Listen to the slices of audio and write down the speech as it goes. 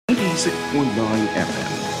96.9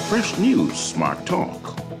 FM. Fresh news, smart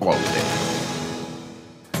talk, all day.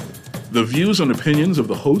 The views and opinions of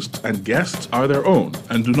the hosts and guests are their own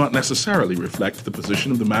and do not necessarily reflect the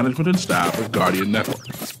position of the management and staff of Guardian Network.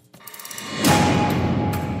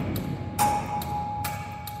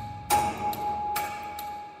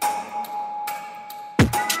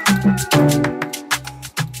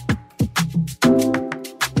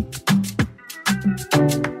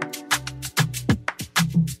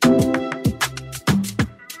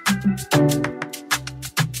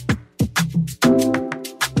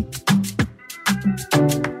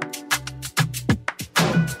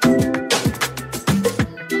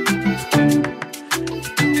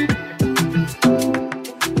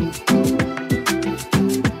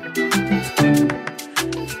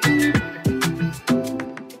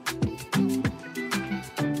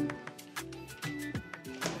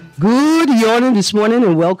 This morning,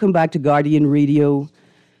 and welcome back to Guardian Radio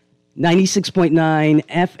 96.9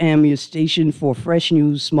 FM, your station for fresh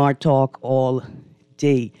news, smart talk all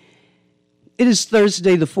day. It is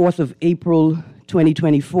Thursday, the 4th of April,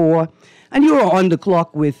 2024, and you are on the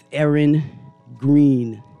clock with Erin,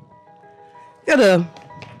 Greene. Got a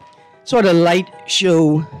sort of light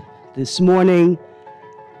show this morning.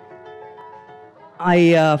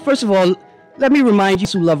 First of all, let me remind you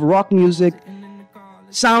who love rock music,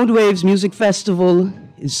 Soundwaves Music Festival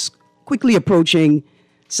is quickly approaching.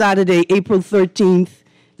 Saturday, April 13th.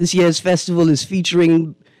 This year's festival is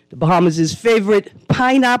featuring the Bahamas' favorite,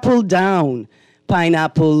 Pineapple Down.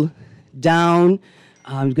 Pineapple Down.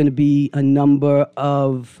 There's going to be a number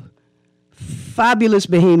of fabulous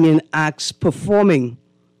Bahamian acts performing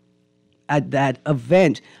at that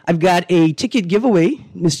event. I've got a ticket giveaway,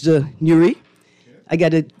 Mr. Nuri. I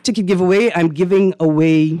got a ticket giveaway. I'm giving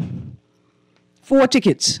away 4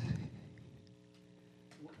 tickets.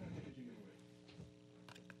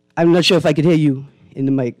 I'm not sure if I could hear you in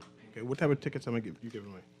the mic. Okay, what type of tickets am I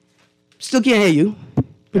giving away? Still can't hear you.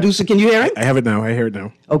 Producer, can you hear it? I have it now. I hear it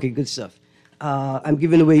now. Okay, good stuff. I'm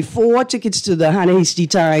giving away 4 tickets to the Hannah Hasty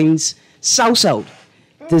Times South Out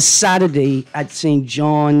this Saturday at St.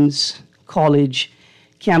 John's College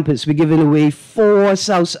campus. We're giving away 4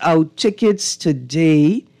 South Out tickets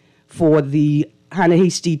today for the Hannah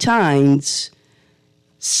Hasty Times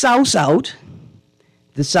South Out.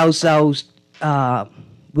 The South Out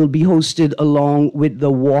will be hosted along with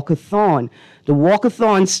the Walkathon. The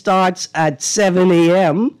Walkathon starts at 7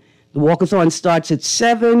 a.m. The Walkathon starts at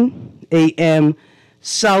 7 a.m.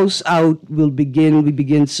 South Out will begin. We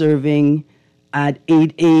begin serving at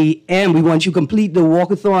 8 a.m. We want you to complete the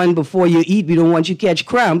Walkathon before you eat. We don't want you to catch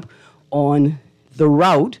cramp on the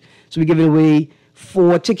route. So we're giving away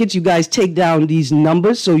 4 tickets. You guys take down these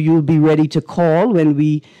numbers so you'll be ready to call when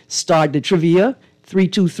we start the trivia.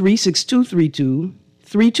 323-6232,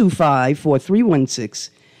 325-4316,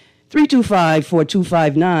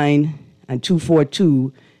 325-4259, and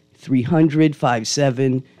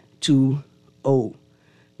 242-300-5720.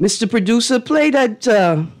 Mr. Producer, play that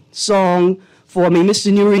song for me,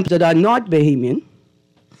 Mr. Nuri, that are not Bahamian.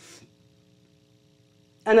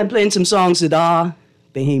 And I'm playing some songs that are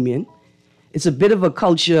Bahamian. It's a bit of a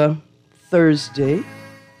culture Thursday.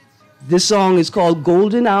 This song is called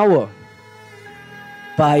Golden Hour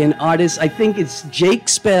by an artist, I think it's Jake,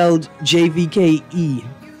 spelled Jvke.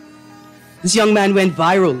 This young man went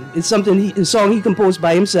viral. It's a song he composed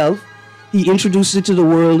by himself. He introduced it to the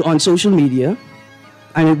world on social media,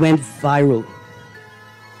 and it went viral.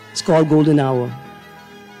 It's called Golden Hour.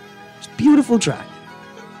 It's a beautiful track.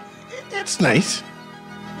 It's nice.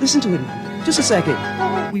 Listen to it, man. Just a second.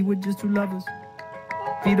 We were just 2 lovers.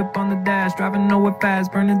 Feet up on the dash, driving nowhere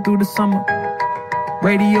fast, burning through the summer.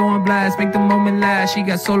 Radio on blast, make the moment last. She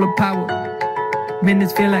got solar power.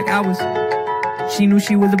 Minutes feel like hours. She knew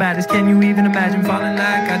she was the baddest. Can you even imagine falling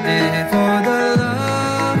like I did? For the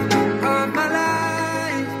love of my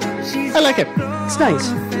life. I like it. It's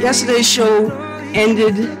nice. Yesterday's show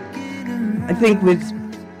ended, I think, with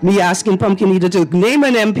me asking Pumpkin Eater to name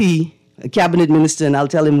an MP, a cabinet minister, and I'll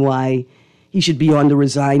tell him why he should be on the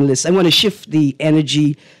resign list. I want to shift the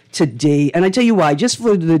energy today. And I tell you why, just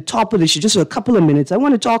for the top of the show, just for a couple of minutes, I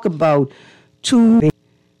want to talk about 2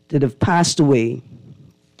 that have passed away,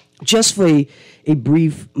 just for a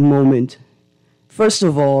brief moment. First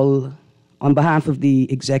of all, on behalf of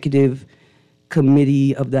the executive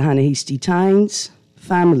committee of the Hannah Hasty Times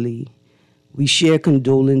family, we share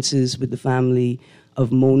condolences with the family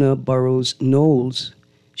of Mona Burrows Knowles.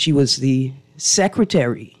 She was the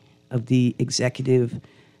secretary of the executive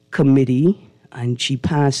committee, and she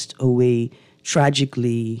passed away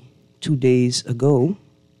tragically 2 days ago.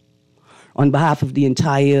 On behalf of the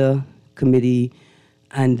entire committee,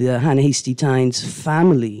 and the Hannah Hasty Tynes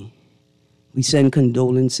family, we send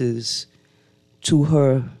condolences to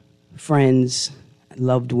her friends,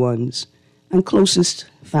 loved ones, and closest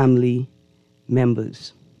family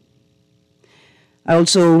members. I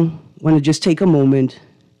also want to just take a moment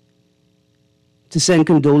to send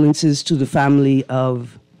condolences to the family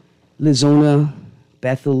of Lizona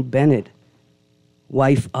Bethel Bennett,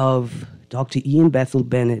 wife of Dr. Ian Bethel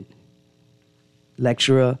Bennett,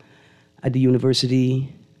 lecturer at the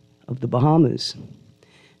University of the Bahamas.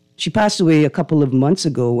 She passed away a couple of months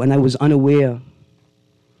ago, and I was unaware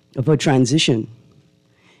of her transition.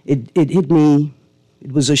 It hit me,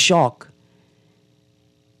 it was a shock,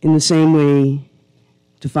 in the same way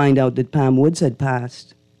to find out that Pam Woods had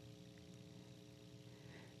passed.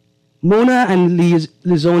 Mona and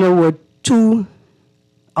Lizona were two.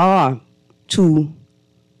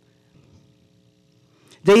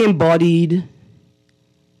 They embodied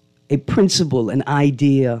a principle, an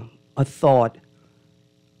idea, a thought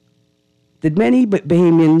that many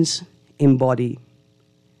Bahamians embody.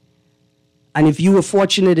 And if you were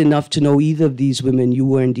fortunate enough to know either of these women, you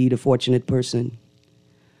were indeed a fortunate person.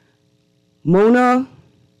 Mona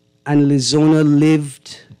and Lizona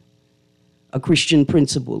lived a Christian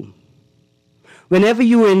principle. Whenever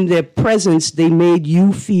you were in their presence, they made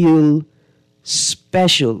you feel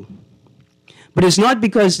special. But it's not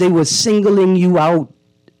because they were singling you out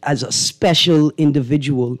as a special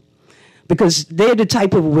individual, because they're the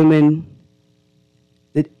type of women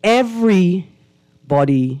that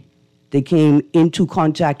everybody they came into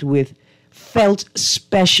contact with felt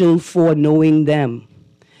special for knowing them.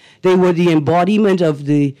 They were the embodiment of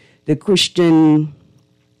the Christian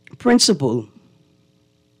principle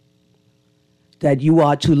that you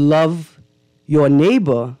are to love your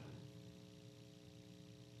neighbor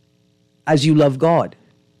as you love God,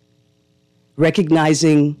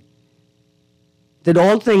 recognizing that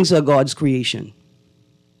all things are God's creation.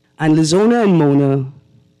 And Lizona and Mona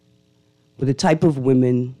were the type of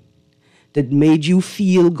women that made you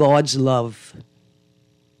feel God's love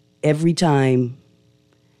every time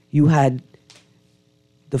you had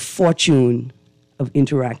the fortune of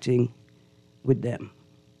interacting with them.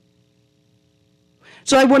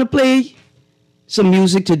 So I want to play some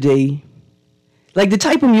music today, like the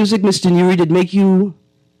type of music, Mr. Nuri, that make you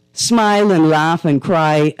smile and laugh and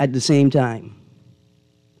cry at the same time.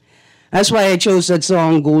 That's why I chose that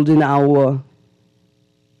song, Golden Hour,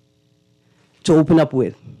 to open up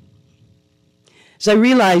with. So I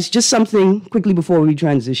realized just something quickly before we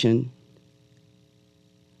transition.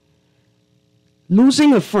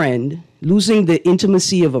 Losing a friend, losing the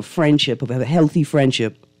intimacy of a friendship, of a healthy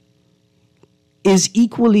friendship, is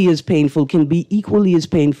equally as painful, can be equally as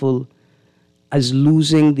painful as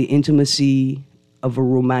losing the intimacy of a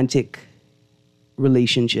romantic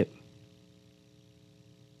relationship.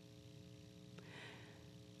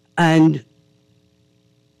 And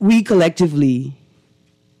we collectively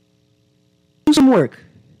do some work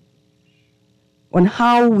on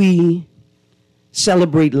how we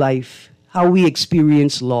celebrate life, how we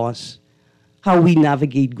experience loss, how we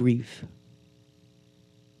navigate grief.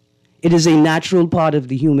 It is a natural part of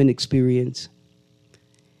the human experience.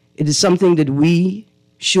 It is something that we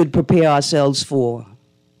should prepare ourselves for,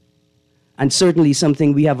 and certainly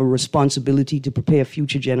something we have a responsibility to prepare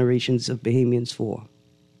future generations of Bahamians for.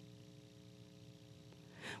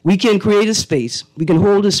 We can create a space, we can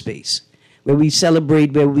hold a space where we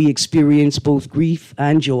celebrate, where we experience both grief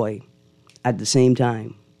and joy at the same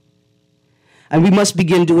time. And we must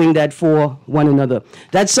begin doing that for one another.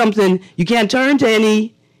 That's something you can't turn to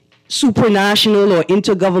any supranational or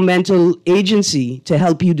intergovernmental agency to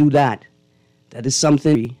help you do that. That is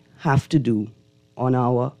something we have to do on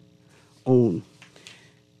our own.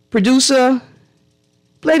 Producer,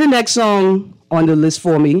 play the next song on the list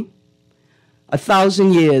for me.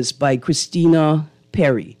 1,000 Years by Christina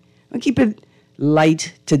Perry. I'll keep it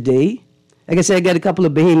light today. Like I said, I got a couple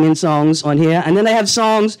of Bahamian songs on here, and then I have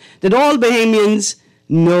songs that all Bahamians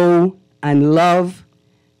know and love.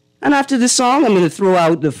 And after this song, I'm going to throw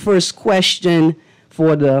out the first question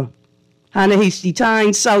for the Hannah Hasty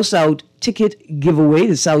Tynes South ticket giveaway.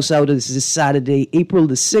 The South is this Saturday, April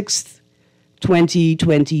the 6th,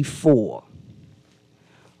 2024.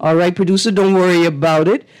 All right, producer, don't worry about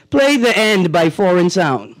it. Play The End by Foreign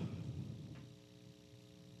Sound.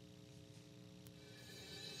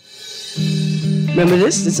 Remember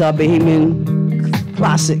this? This is our Bahamian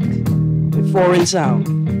classic with Foreign Sound.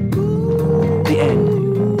 The End.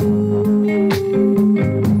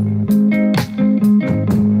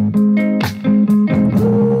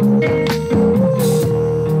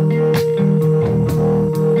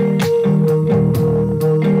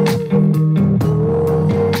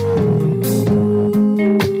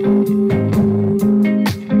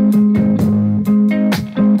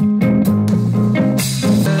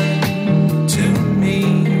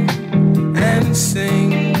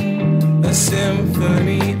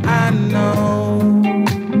 I know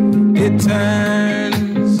it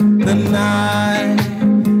turns the night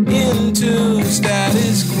into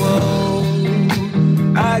status quo.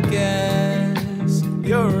 I guess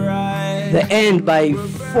you're right. The End by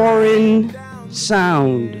Foreign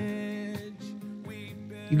Sound.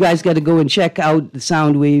 You guys got to go and check out the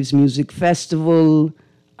Sound Waves Music Festival.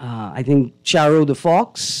 I think Charo the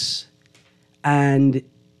Fox and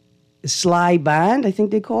Sly Band, I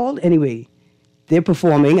think they're called. Anyway, they're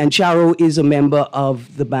performing, and Charo is a member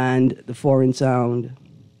of the band, the Foreign Sound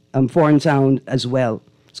as well.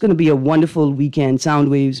 It's going to be a wonderful weekend, Sound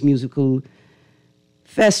Waves Musical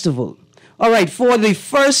Festival. All right, for the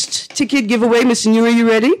first ticket giveaway, Mr. Newey, you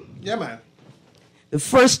ready? Yeah, man. The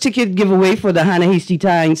first ticket giveaway for the Hannah Hasty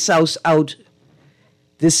Tying South Out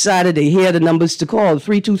this Saturday. Here are the numbers to call: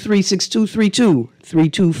 323-6232,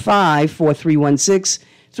 325-4316,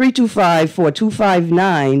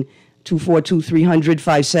 325-4259,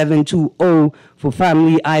 242-300-5720 for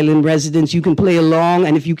Family Island residents. You can play along,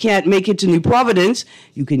 and if you can't make it to New Providence,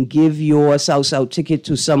 you can give your South Out ticket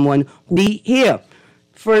to someone who will be here.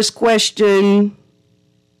 First question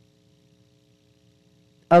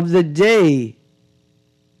of the day.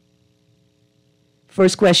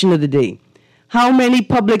 First question of the day. How many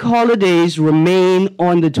public holidays remain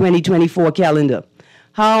on the 2024 calendar?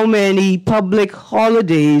 How many public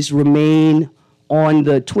holidays remain on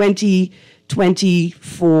the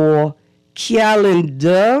 2024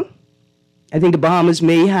 calendar? I think the Bahamas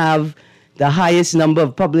may have the highest number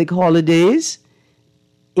of public holidays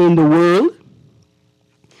in the world.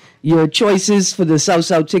 Your choices for the South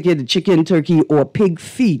ticket: chicken, turkey, or pig's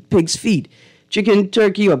feet. Chicken,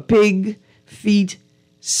 turkey, or pig feet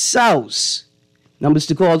South. Numbers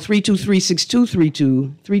to call: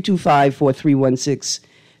 323-6232, 325-4316,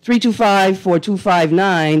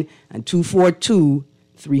 325-4259, and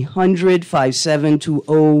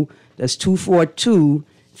 242-300-5720. That's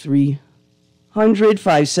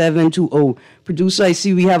 242-300-5720. Producer, I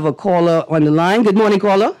see we have a caller on the line. Good morning,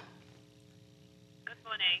 caller. Good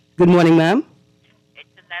morning. Good morning, ma'am. It's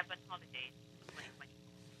 11 holidays.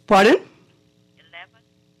 Pardon? 11.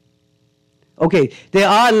 Okay, there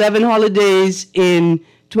are 11 holidays in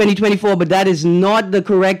 2024, but that is not the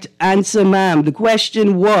correct answer, ma'am. The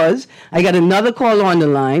question was, I got another call on the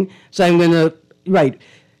line, so I'm going to, right.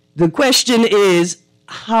 The question is,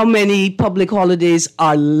 how many public holidays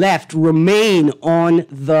are left, remain on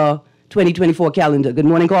the 2024 calendar? Good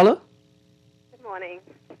morning, caller. Good morning.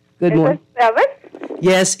 Good morning. Is it 7?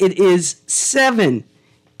 Yes, it is 7.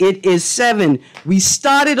 It is 7. We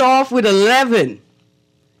started off with 11.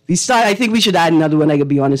 I think we should add another one, I can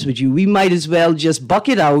be honest with you. We might as well just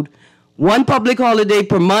bucket out one public holiday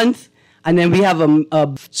per month, and then we have a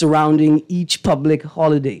surrounding each public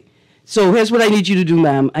holiday. So here's what I need you to do,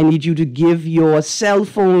 ma'am. I need you to give your cell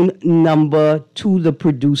phone number to the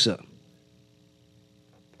producer.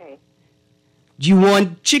 Okay. Do you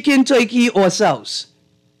want chicken, turkey, or sauce?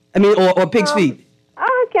 I mean, or pig's feet?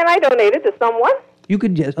 Can I donate it to someone? You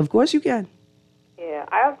could, yes, of course you can. Yeah,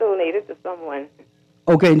 I have donated to someone.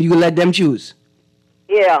 Okay, and you can let them choose.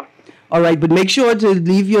 Yeah. All right, but make sure to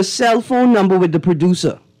leave your cell phone number with the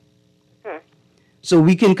producer. So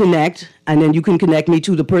we can connect, and then you can connect me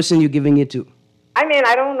to the person you're giving it to. I mean,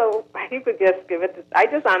 I don't know. You could just give it to... I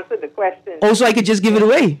just answered the question. Oh, so I could just give it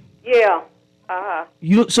away? Yeah.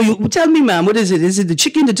 You tell me, ma'am, what is it? Is it the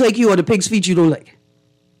chicken, the turkey, or the pig's feet you don't like?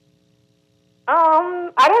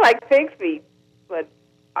 I don't like pig's feet, but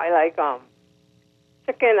I like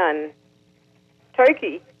chicken and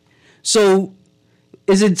turkey. So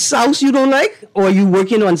is it sauce you don't like, or are you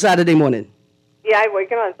working on Saturday morning? Yeah, I'm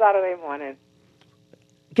working on Saturday morning.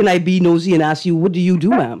 Can I be nosy and ask you, what do you do,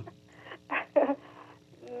 ma'am?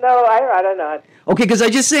 No, I'd rather not. Okay, because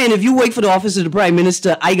I'm just saying, if you wait for the office of the Prime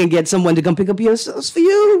Minister, I can get someone to come pick up your sauce for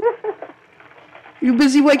you. You're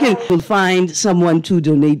busy working. We'll find someone to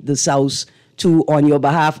donate the sauce to on your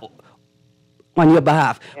behalf.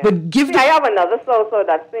 Yeah. But give I have another so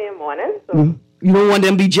that same morning. So. You don't want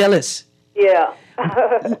them to be jealous. Yeah.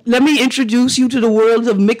 Let me introduce you to the world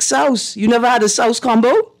of mixed sauce. You never had a sauce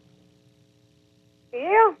combo?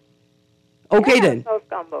 Yeah. Okay, yeah, then. Sauce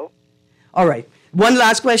combo. All right. One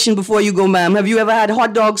last question before you go, ma'am. Have you ever had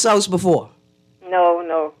hot dog sauce before? No.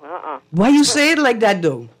 Why you say it like that,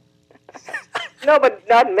 though? No, but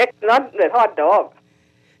not mixed, not with hot dog.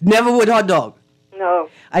 Never with hot dog? No.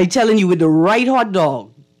 I'm telling you, with the right hot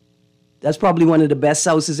dog, that's probably one of the best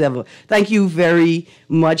sauces ever. Thank you very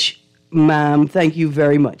much, ma'am. Thank you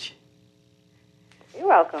very much. You're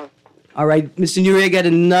welcome. All right, Mr. Nuri, I got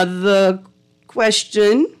another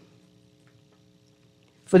question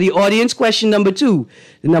for the audience. Question number 2.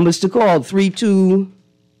 The numbers to call: 323-6232,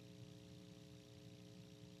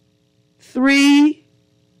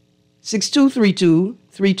 6232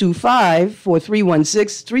 325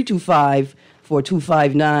 4316 325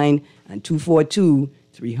 4259 and 242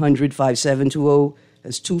 300 5720.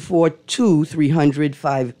 That's 242 300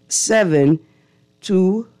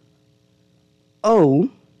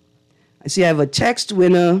 5720. I see I have a text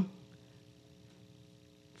winner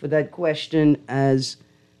for that question as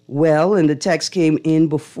well, and the text came in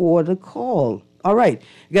before the call. All right,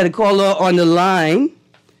 you got a caller on the line.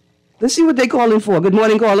 Let's see what they're calling for. Good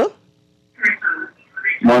morning, caller.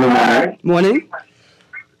 Morning, man. Morning.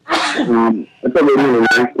 I thought we knew the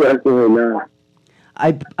next question right now.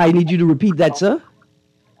 I need you to repeat that, sir.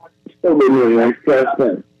 I thought we knew the next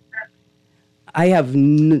question. I have.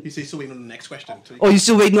 You say still waiting on the next question. Oh, you're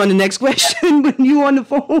still waiting on the next question when you on the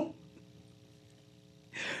phone?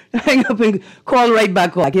 Hang up and call right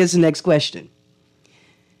back. Here's the next question.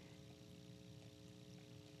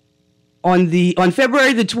 On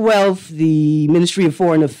February the 12th, the Ministry of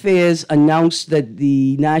Foreign Affairs announced that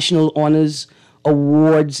the National Honors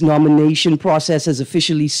Awards nomination process has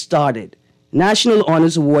officially started. National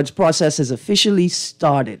Honors Awards process has officially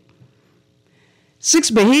started.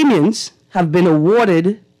 6 Bahamians have been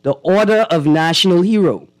awarded the Order of National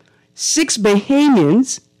Hero. 6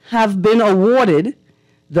 Bahamians have been awarded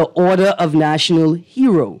the Order of National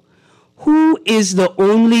Hero. Who is the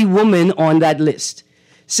only woman on that list?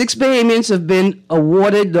 6 Bahamians have been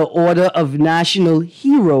awarded the Order of National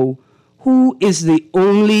Hero. Who is the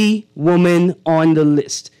only woman on the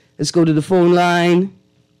list? Let's go to the phone line.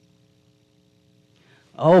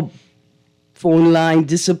 Oh, phone line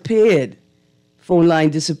disappeared. Phone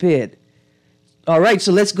line disappeared. All right,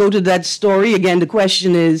 so let's go to that story. Again, the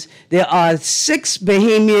question is, there are 6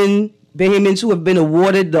 Bahamians who have been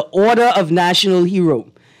awarded the Order of National Hero.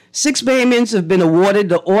 6 Bahamians have been awarded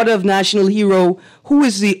the Order of National Hero. Who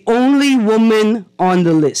is the only woman on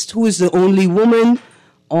the list? Who is the only woman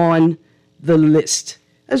on the list?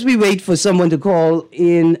 As we wait for someone to call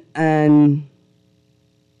in and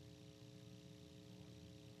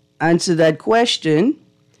answer that question,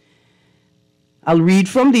 I'll read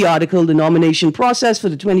from the article. The nomination process for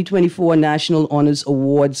the 2024 National Honors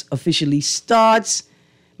Awards officially starts.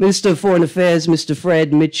 Minister of Foreign Affairs, Mr.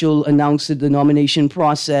 Fred Mitchell, announced that the nomination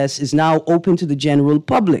process is now open to the general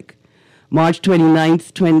public. March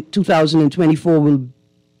 29th, 2024 will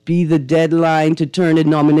be the deadline to turn in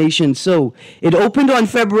nominations. So it opened on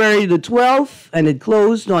February the 12th and it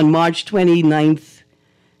closed on March 29th,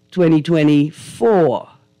 2024.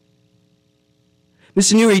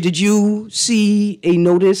 Mr. Nuri, did you see a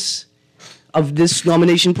notice of this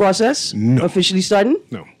nomination process officially starting?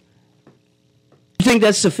 No. You think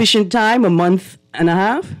that's sufficient time, a month and a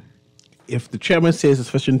half? If the chairman says it's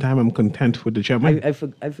sufficient time, I'm content with the chairman. I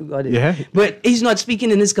forgot it. Yeah. But he's not speaking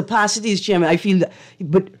in his capacity as chairman. I feel that.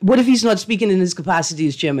 But what if he's not speaking in his capacity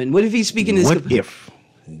as chairman? What if he's speaking in his What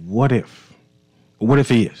if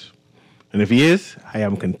he is? And if he is, I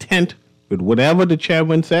am content with whatever the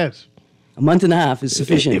chairman says. A month and a half is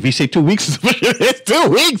sufficient. If he say 2 weeks is sufficient, it's 2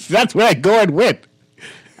 weeks. That's where I go and with.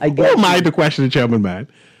 I get Who mind to question the chairman, man?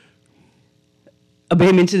 A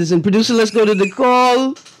Bahamian citizen. Producer, let's go to the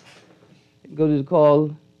call. Go to the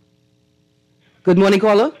call. Good morning,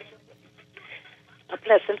 caller. A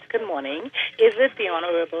pleasant good morning. Is it the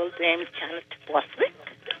Honorable James Janet Boswick?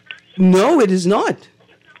 No, it is not.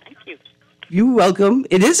 Thank you. You're welcome.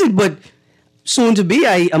 It isn't, but soon to be,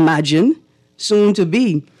 I imagine. Soon to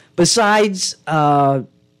be. Besides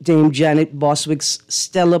Dame Janet Boswick's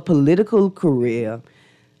stellar political career,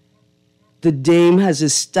 the dame has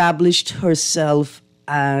established herself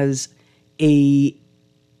as a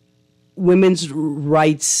women's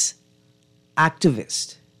rights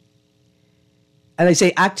activist. And I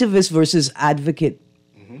say activist versus advocate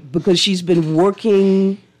because she's been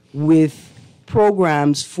working with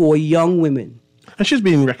programs for young women. And she's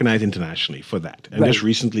been recognized internationally for that. And Right. just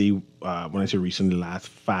recently, when I say recently, the last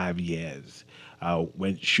 5 years,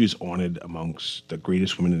 when she was honored amongst the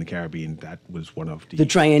greatest women in the Caribbean, that was one of The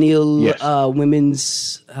triennial Yes.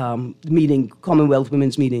 women's meeting, Commonwealth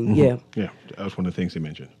Women's Meeting. Yeah. Yeah, that was one of the things they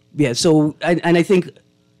mentioned. Yeah, so, and I think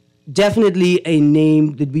definitely a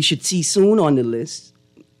name that we should see soon on the list,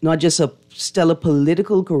 not just a stellar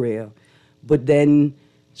political career, but then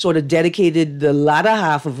sort of dedicated the latter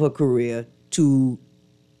half of her career to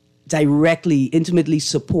directly, intimately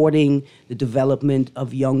supporting the development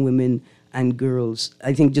of young women and girls.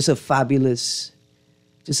 I think just a fabulous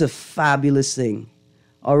thing.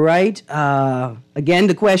 All right. Again,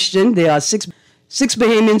 the question, there are six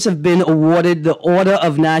Bahamians have been awarded the Order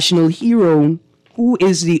of National Hero. Who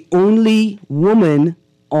is the only woman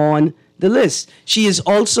on the list? She is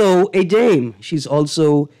also a dame. She's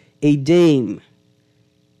also a dame?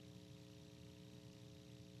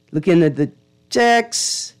 Looking at the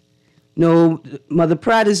text. No, Mother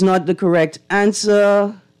Pratt is not the correct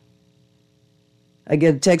answer. I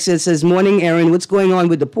get a text that says, "Morning, Erin. What's going on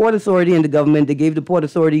with the Port Authority and the government? They gave the Port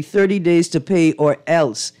Authority 30 days to pay or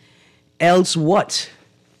else. Else what?"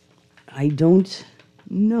 I don't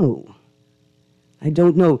know. I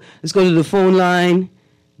don't know. Let's go to the phone line.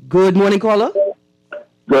 Good morning, caller.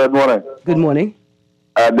 Good morning. Good morning.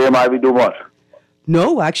 Dame Ivy Dumont.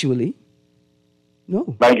 No, actually.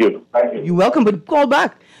 No. Thank you. Thank you. You're welcome, but call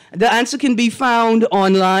back. The answer can be found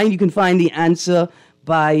online. You can find the answer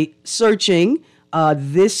by searching.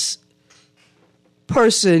 This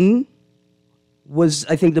person was,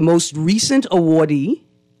 I think, the most recent awardee,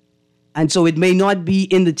 and so it may not be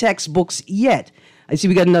in the textbooks yet. I see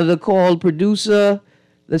we got another call, producer.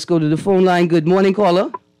 Let's go to the phone line. Good morning,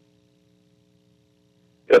 caller.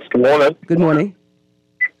 Yes, good morning. Good morning.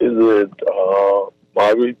 Is it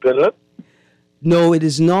Marguerite Pinland? No, it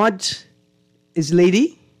is not. Is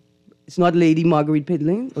lady? It's not Lady Marguerite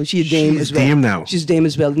Pindling. Or is she a dame She's as well? dame now. She's dame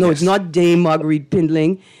as well. No, Yes. it's not Dame Marguerite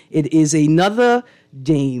Pindling. It is another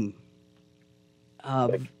dame.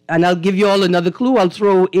 And I'll give you all another clue. I'll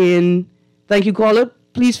throw in. Thank you, caller.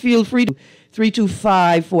 Please feel free to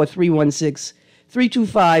 325-4316,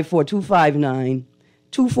 325-4259,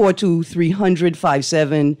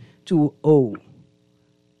 242-300-5720.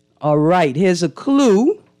 All right, here's a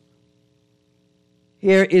clue.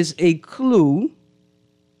 Here is a clue.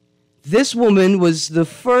 This woman was the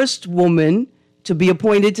first woman to be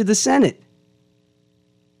appointed to the Senate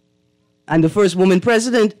and the first woman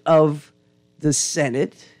president of the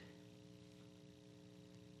Senate.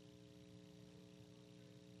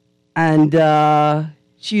 And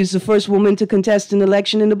she is the first woman to contest an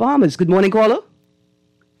election in the Bahamas. Good morning, caller.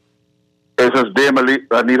 Is this Dame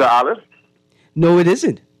Anita Alice? No, it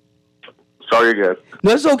isn't. Sorry again.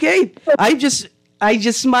 No, it's okay. I just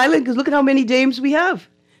smiling because look at how many dames we have.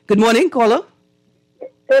 Good morning, caller.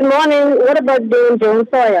 Good morning. What about Dame Joan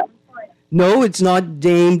Sawyer? No, it's not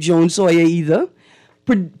Dame Joan Sawyer either.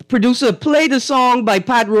 Producer, play the song by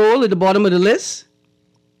Pat Roll at the bottom of the list.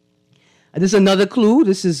 This is another clue.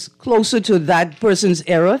 This is closer to that person's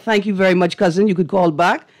era. Thank you very much, cousin. You could call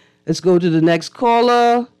back. Let's go to the next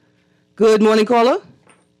caller. Good morning, caller.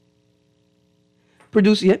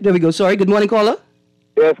 Producer, yeah, there we go. Sorry. Good morning, caller.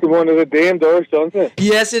 Yes, good morning. Is it Dame Doris Johnson?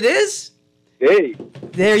 Yes, it is. Hey.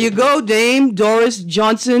 There you go, Dame Doris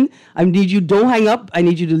Johnson. I need you, don't hang up. I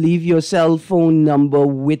need you to leave your cell phone number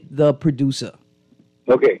with the producer.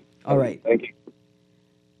 Okay. All right. Thank you.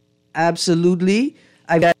 Absolutely.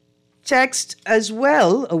 I've got text as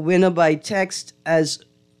well, a winner by text as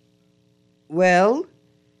well.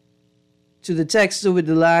 To the texter with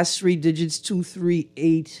the last three digits,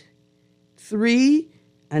 2383.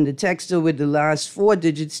 And the texter with the last four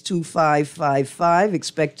digits, 2555.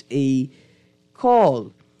 Expect a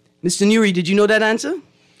call. Mr. Nuri, did you know that answer?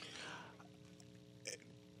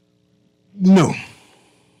 No.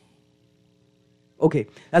 Okay,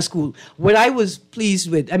 that's cool. What I was pleased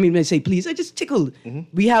with, I mean, when I say pleased, I just tickled.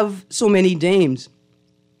 We have so many dames.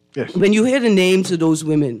 Yes. When you hear the names of those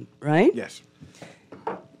women, right? Yes.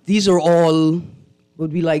 These are all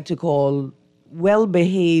what we like to call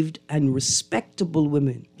well-behaved and respectable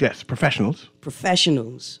women. Yes. Professionals.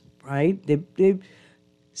 Professionals, right? They're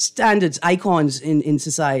standards, icons in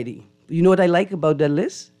society. You know what I like about that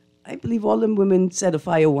list? I believe all them women set a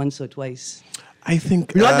fire once or twice. I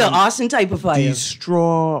think Not the arson type of fire. the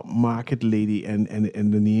straw market lady, and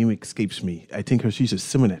the name escapes me. I think she's a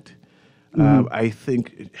Simonet. I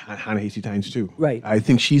think Hannah Hasty Tynes too. Right. I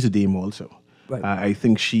think she's a dame also. Right. I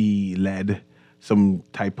think she led some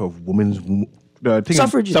type of women's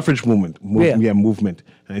Suffrage movement. Movement.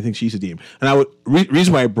 And I think she's a dame. And I would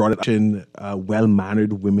reason why I brought it up in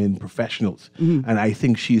well-mannered women professionals, and I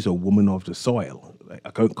think she's a woman of the soil.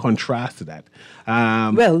 A contrast to that.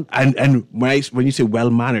 And when you say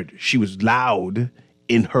well-mannered, she was loud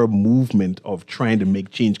in her movement of trying to make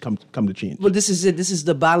change come to change. Well, this is it. This is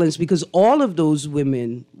the balance, because all of those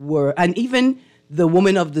women were, and even the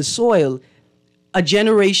woman of the soil, a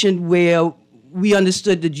generation where we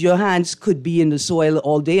understood that your hands could be in the soil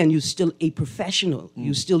all day and you're still a professional.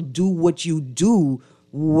 You still do what you do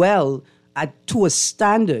well to a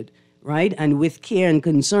standard, right? And with care and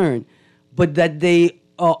concern. But that they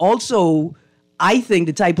are also, I think,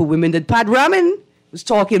 the type of women that Pat Ramin was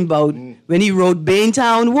talking about when he wrote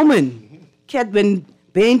Baintown Woman. When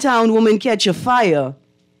Baintown Woman catch a fire,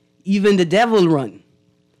 even the devil run.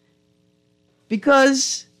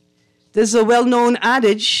 Because there's a well-known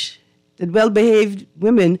adage that well-behaved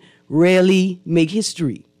women rarely make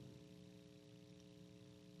history.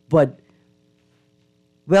 but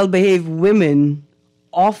well-behaved women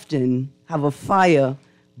often have a fire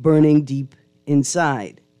burning deep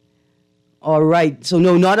inside. All right, so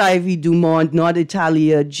no, not Ivy Dumont, not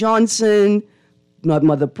Italia Johnson, not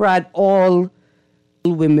Mother Pratt, all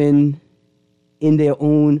women in their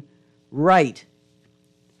own right.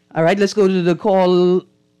 All right, let's go to the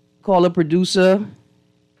caller producer.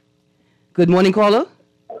 Good morning, caller.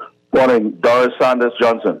 Morning, Doris Sanders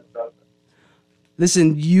Johnson.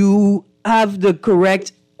 Listen, you have the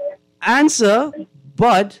correct answer,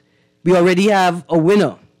 but we already have a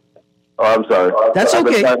winner. Oh, I'm sorry. That's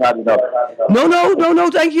okay. I've had enough. No,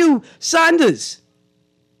 thank you. Sanders.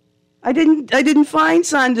 I didn't find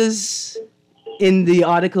Sanders in the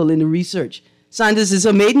article, in the research. Sanders is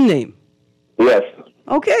her maiden name. Yes.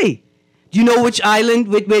 Okay. Do you know which island,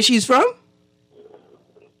 where she's from?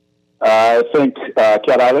 I think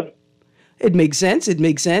Cat Island. It makes sense.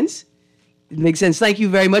 Thank you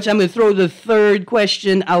very much. I'm going to throw the third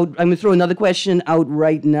question out. I'm going to throw another question out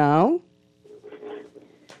right now.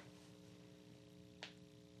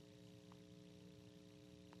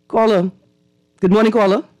 Caller. Good morning,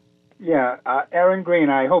 caller. Yeah, Erin Greene,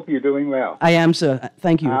 I hope you're doing well. I am, sir.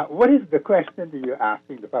 Thank you. What is the question that you're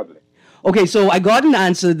asking the public? Okay, so I got an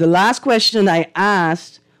answer. The last question I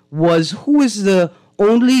asked was, who is the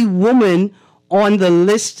only woman on the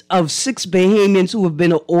list of 6 Bahamians who have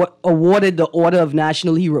been awarded the Order of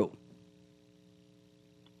National Hero?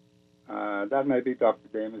 That might be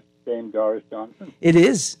Dr. Dame Doris Johnson. It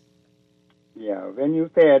is. Yeah, when you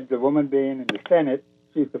said the woman being in the Senate,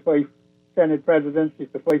 she's the first Senate president, she's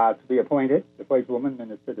the first to be appointed, the first woman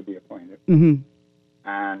minister to be appointed. Mm-hmm.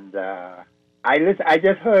 And I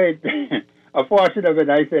just heard a portion of it.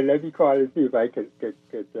 I said, let me call and see if I could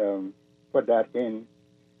put that in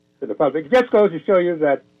to the public. It just goes to show you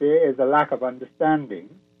that there is a lack of understanding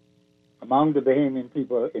among the Bahamian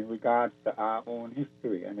people in regards to our own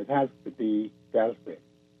history, and it has to be dealt with.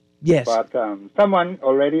 Yes. But someone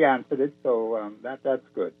already answered it, so that's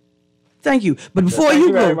good. Thank you. But before Thank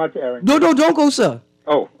you go, very much, Erin. No, don't go, sir.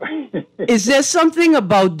 Oh. Is there something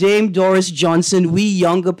about Dame Doris Johnson we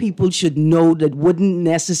younger people should know that wouldn't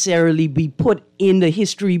necessarily be put in the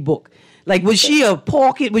history book? Like, was she a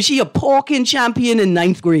porking champion in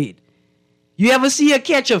 9th grade? You ever see her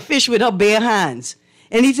catch a fish with her bare hands?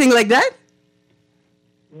 Anything like that?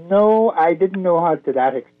 No, I didn't know her to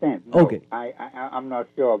that extent. No, okay. I'm not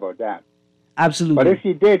sure about that. Absolutely. But if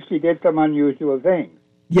she did some unusual things.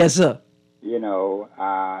 Yes, sir. You know,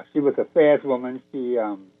 she was a fierce woman. She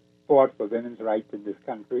fought for women's rights in this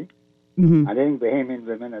country. Mm-hmm. I think Bahamian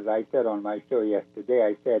women, as I said on my show yesterday,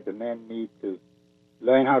 I said the men need to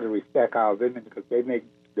learn how to respect our women because they make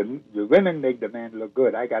the women make the men look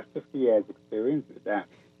good. I got 50 years experience with that.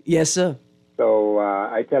 Yes, sir. So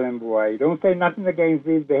I tell him, boy, don't say nothing against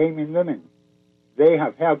these Bahamian women. They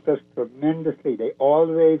have helped us tremendously. They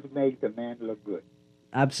always make the men look good.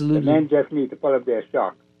 Absolutely. The men just need to pull up their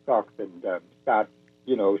socks and start,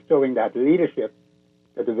 showing that leadership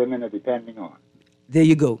that the women are depending on. There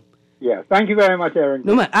you go. Yeah. Thank you very much, Erin.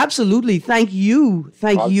 No, man, absolutely. Thank you.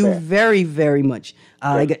 Thank you very, very much.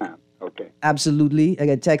 Okay. Absolutely. I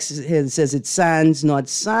got a text here that says it's Sands, not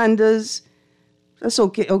Sanders. That's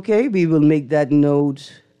okay. Okay, we will make that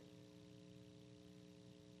note.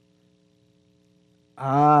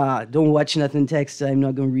 Don't watch nothing text. I'm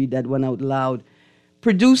not going to read that one out loud.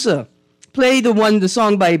 Producer, play the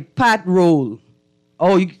song by Pat Roll.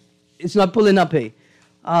 Oh, it's not pulling up, hey.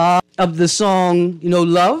 Of the song,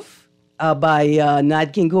 Love by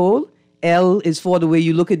Nat King Cole. L is for the way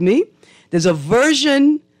you look at me. There's a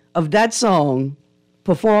version of that song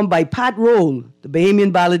performed by Pat Roll, the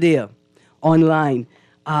Bahamian balladeer, online.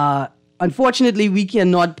 Unfortunately, we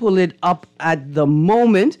cannot pull it up at the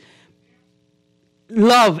moment.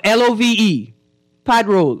 Love, Love, Pat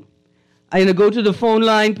Roll. I'm going to go to the phone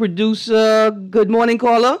line. Producer, good morning,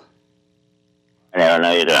 caller. Hello,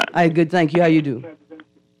 how you doing? Hi, good, thank you. How you do?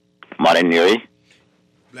 Morning, Yuri.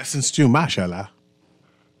 Blessings to you, mashallah.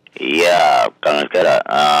 Yeah, coming together.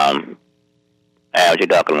 What you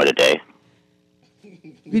talking about today?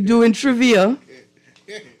 We're doing trivia.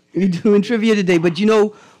 Today. But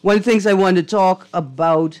one of the things I wanted to talk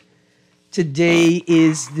about today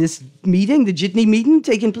is this meeting, the Jitney meeting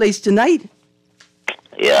taking place tonight.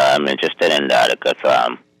 Yeah, I'm interested in that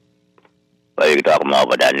because we can talk more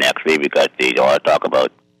about that next week because they all talk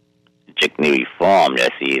about Jitney reform.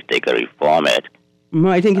 Let's see if they can reform it.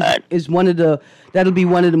 I think that'll be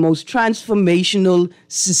one of the most transformational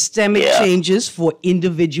systemic changes for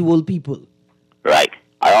individual people. Right.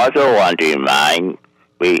 I also want to remind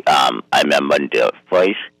I remember the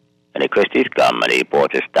first when the Christies come and they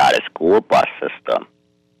bought to start a school bus system.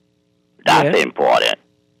 That's important.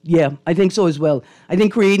 Yeah, I think so as well. I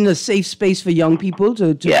think creating a safe space for young people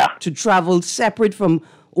to travel separate from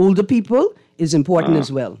older people is important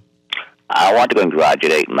as well. I want to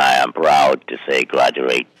congratulate I'm proud to say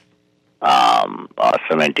graduate our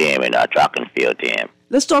swimming team and our track and field team.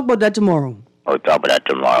 Let's talk about that tomorrow. We'll talk about that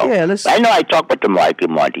tomorrow. Yeah, let's. I know I talk about tomorrow. I give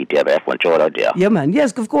more detail, but I want to throw it out there. Yeah, man.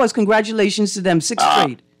 Yes, of course. Congratulations to them. 6th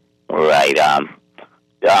grade. Right.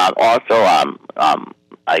 Also,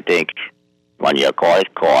 I think when your call is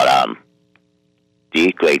called,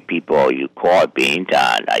 these great people you call being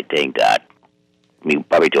done, I think that we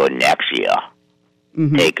probably do it next year.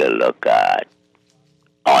 Mm-hmm. Take a look at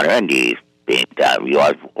honoring these being done. We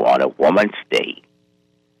always want a Woman's Day,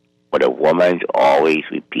 but a woman's always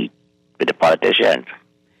repeat with the politicians.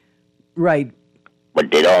 Right.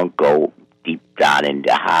 But they don't go deep down in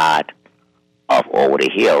the heart of over the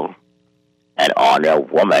hill and honor a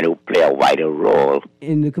woman who play a vital role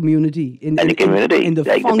in the community. In the community. In the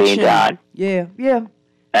like function. The done. Yeah, yeah.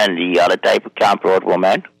 And the other type of Camp Road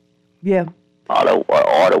woman. Yeah. All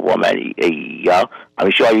the women. Yeah.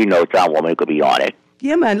 I'm sure you know some woman who could be on it.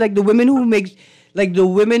 Yeah, man. Like the women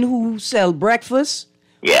who sell breakfast.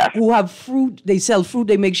 Yeah. Who have fruit. They sell fruit.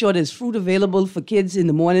 They make sure there's fruit available for kids in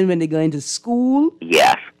the morning when they go into school.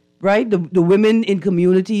 Yes. Right? The women in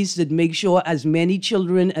communities that make sure as many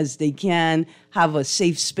children as they can have a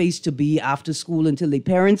safe space to be after school until their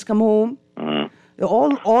parents come home. Mm-hmm.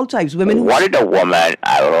 All types. Women. What is the woman,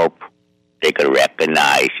 I hope they could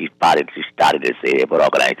recognize, she started this disabled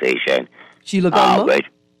organization. Sheila Kalma?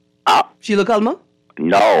 Sheila Kalma?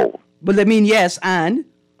 No. But I mean, yes, and?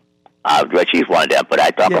 But she's one of them, but I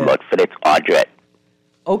talk about Phyllis Aldred.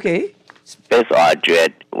 Okay. Phyllis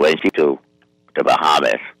Aldred went to the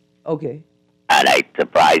Bahamas. Okay. And I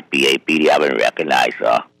surprised BAP they haven't recognized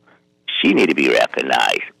her. She need to be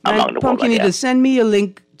recognized among the Pump, women. You need to send me a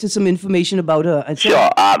link to some information about her. Sure.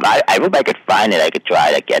 I hope I could find it. I could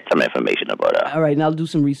try to get some information about her. All right, and I'll do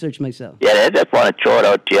some research myself. Yeah, I just want to throw it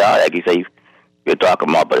out there. Like you say, you're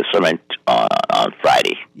talking more about the swimming on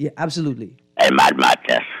Friday. Yeah, absolutely. And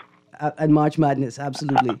Madness. And March Madness,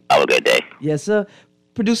 absolutely. Have a good day. Yes, sir.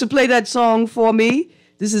 Producer, play that song for me.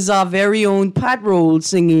 This is our very own Pat Roll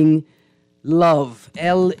singing Love.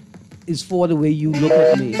 L is for the way you look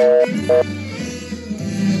at me.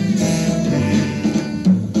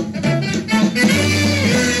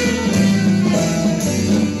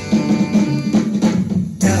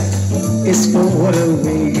 It's for the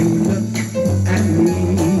way you look at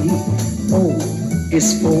me. O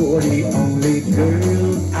is for the only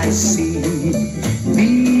girl I see.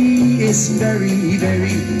 B is very,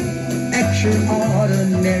 very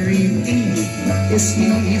extraordinary. E is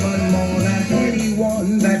even more than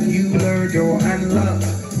anyone that you adore and love.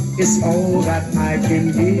 It's all that I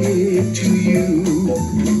can give to you.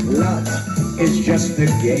 Love is just a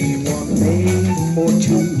game one made for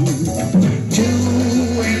two. Two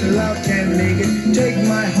in love can make it. Take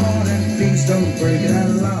my heart and please don't break it.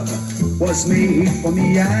 And love was made for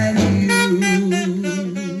me and you.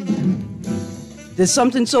 There's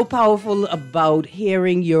something so powerful about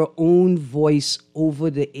hearing your own voice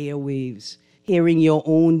over the airwaves, hearing your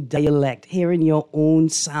own dialect, hearing your own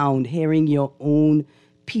sound, hearing your own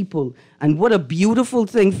people. And what a beautiful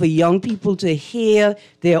thing for young people to hear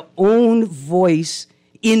their own voice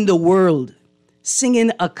in the world,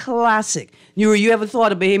 singing a classic. You ever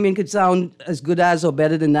thought a Bahamian could sound as good as or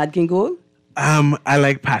better than Nat King Cole? I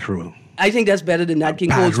like Pat Roll. I think that's better than Nat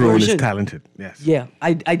King Cole's version. Pat Roll is talented, yes. Yeah,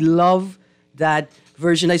 I love that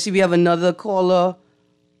version. I see we have another caller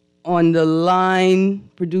on the line.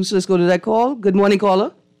 Producer, let's go to that call. Good morning,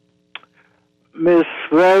 caller. Miss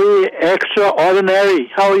Very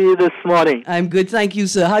Extraordinary, how are you this morning? I'm good, thank you,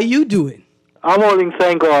 sir. How are you doing? I'm holding,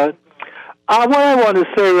 thank God. What I want to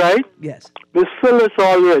say, right? Yes. Miss Phyllis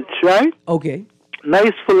Aldrich, right? Okay.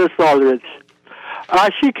 Nice Phyllis Aldrich.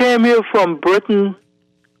 She came here from Britain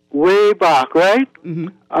way back, right? Mm-hmm.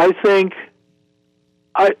 I think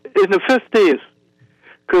in the 50s.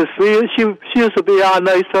 Because she used to be our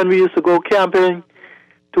nice when we used to go camping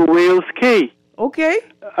to Wales Key. Okay.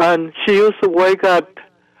 And she used to work at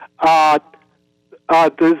the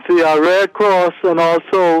Red Cross and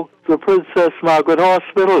also the Princess Margaret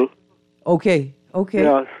Hospital. Okay.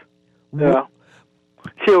 Yes. Yeah.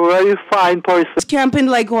 She's a very fine person. What's camping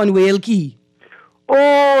like on Whale Key?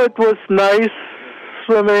 Oh, it was nice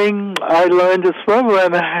swimming. I learned to swim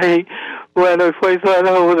when I first went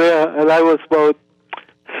over there, and I was about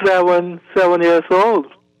 7 years old.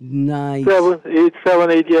 Nice. 7,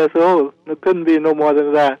 8 years old. It couldn't be no more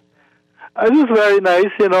than that. It was very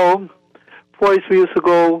nice, you know. First we used to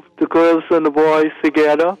go, the girls and the boys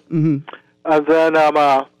together. Mm-hmm. And then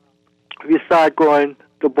we start going,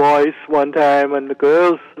 the boys one time and the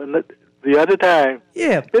girls the other time.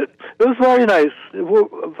 Yeah. It was very nice. It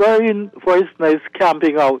was very nice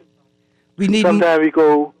camping out. Sometimes we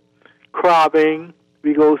go crabbing,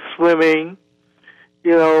 we go swimming,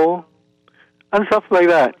 and stuff like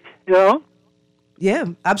that, Yeah,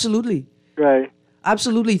 absolutely. Right.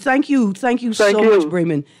 Absolutely. Thank you so much,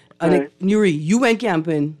 Brayman. Right. Nuri, you went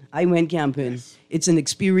camping. I went camping. Yes. It's an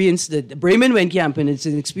experience that Brayman went camping. It's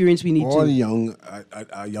an experience we need all to.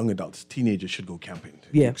 young adults, teenagers should go camping.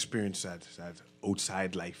 Yeah. Experience that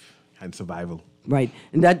outside life and survival. Right.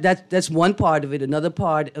 And that's one part of it. Another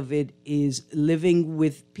part of it is living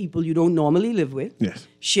with people you don't normally live with. Yes.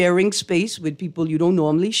 Sharing space with people you don't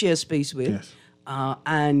normally share space with. Yes.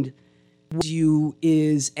 And you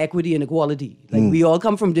is equity and equality. Like we all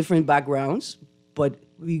come from different backgrounds, but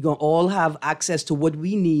we all have access to what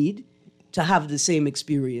we need to have the same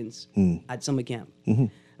experience at summer camp.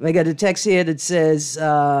 Mm-hmm. I got a text here that says,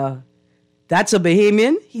 that's a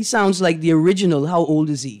Bahamian. He sounds like the original. How old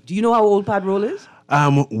is he? Do you know how old Pat Roll is?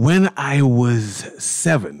 When I was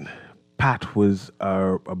 7, Pat was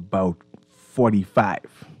about 45.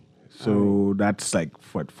 So that's like,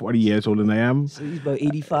 40 years older than I am? So he's about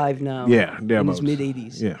 85 now. Yeah, thereabouts. In his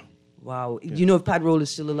mid-80s. Yeah. Wow. Do you know if Pat Roll is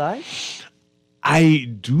still alive?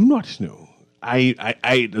 I do not know.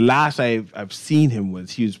 The last I've seen him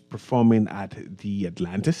was he was performing at the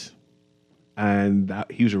Atlantis. And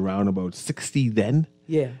he was around about 60 then.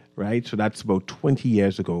 Yeah. Right? So that's about 20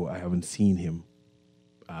 years ago. I haven't seen him.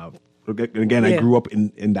 Again, I grew up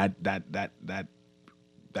in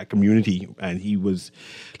that community, and he was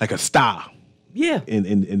like a star. Yeah.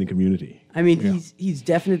 In the community. I mean, he's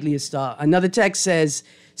definitely a star. Another text says,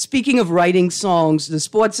 speaking of writing songs, the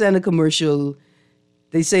Sports Center commercial,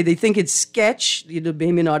 they say they think it's Sketch, the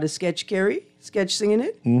Bahamian artist Sketch singing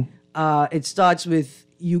it. It starts with,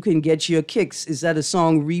 "You Can Get Your Kicks." Is that a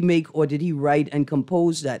song remake, or did he write and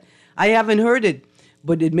compose that? I haven't heard it,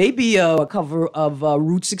 but it may be a cover of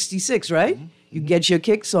Route 66, right? Mm-hmm. You get your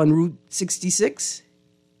kicks on Route 66?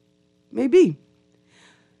 Maybe.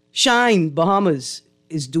 Shine, Bahamas,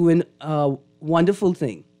 is doing a wonderful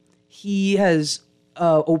thing. He has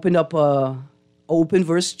opened up a open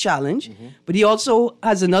verse challenge, but he also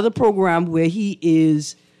has another program where he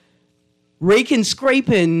is raking,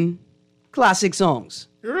 scraping classic songs.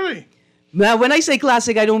 Really? Now, when I say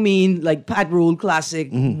classic, I don't mean like Pat Roll classic,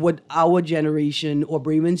 what our generation or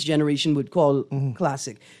Brayman's generation would call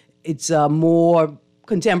classic. It's more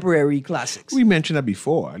contemporary classics. We mentioned that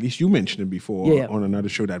before. At least you mentioned it before on another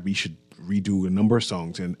show, that we should redo a number of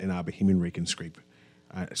songs in our Bahamian Rake and Scrape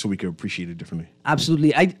so we could appreciate it differently.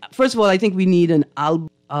 Absolutely. First of all, I think we need an album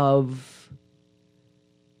of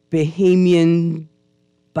Bahamian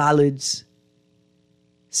ballads,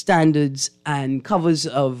 standards, and covers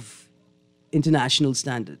of international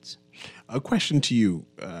standards. A question to you.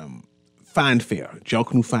 Fanfare,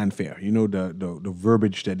 Jalkanu fanfare, the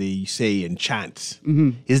verbiage that they say in chants.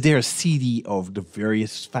 Is there a CD of the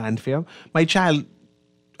various fanfare? My child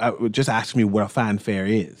would just ask me what a fanfare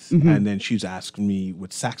is. And then she's asking me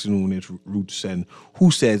what Saxon is, roots, and who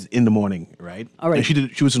says in the morning, right? All right.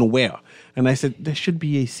 And she wasn't aware. And I said, there should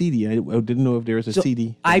be a CD. I didn't know if there is a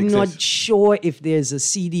CD. I'm not sure if there's a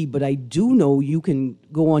CD, but I do know you can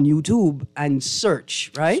go on YouTube and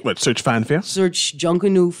search, right? What, search fanfare? Search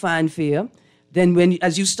Junkanoo fanfare. Then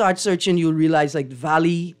as you start searching, you'll realize like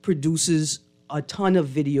Valley produces a ton of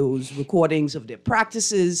videos, recordings of their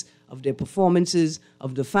practices, of their performances,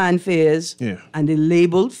 of the fanfares, and they're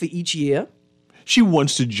labeled for each year. She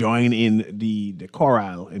wants to join in the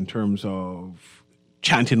chorale in terms of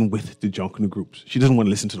chanting with the Junkanoo groups. She doesn't want to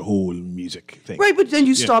listen to the whole music thing. Right, but then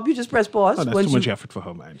you stop, you just press pause. Oh, that's too much effort for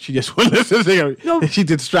her, man. She just wants to listen to her. No. She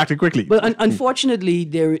gets distracted quickly. But unfortunately,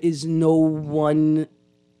 there is no one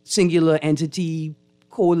singular entity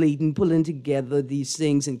collating, pulling together these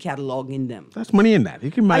things and cataloging them. That's money in that.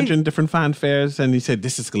 You can imagine different fanfares, and he said,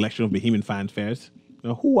 this is a collection of Bahamian fanfares.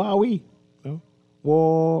 Who are we? No.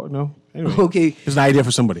 War, no. Anyway, okay. It's an idea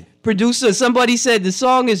for somebody. Producer, somebody said the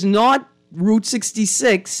song is not Route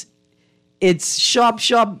 66. It's Sharp,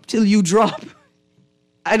 Sharp Till You Drop.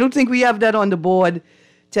 I don't think we have that on the board.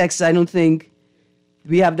 Text, I don't think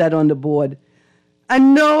we have that on the board.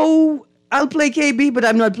 And no, I'll play KB, but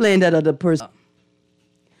I'm not playing that other person.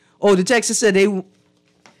 Oh, the texter said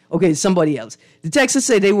somebody else. The texter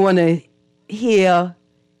said they want to hear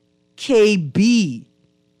KB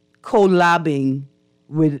collabing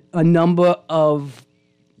with a number of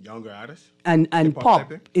younger artists and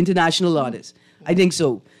pop international artists. I think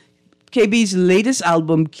so. KB's latest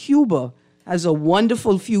album, Cuba, has a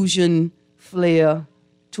wonderful fusion flair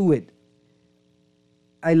to it.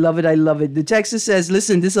 I love it. I love it. The texter says,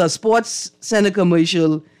 listen, this is a Sports Center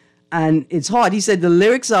commercial and it's hard. He said the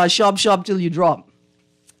lyrics are sharp, sharp till you drop.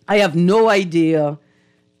 I have no idea,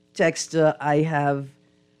 texter. I have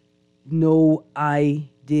no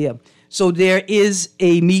idea. So there is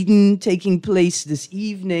a meeting taking place this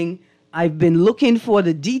evening. I've been looking for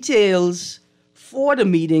the details for the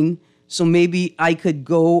meeting, so maybe I could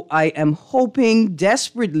go. I am hoping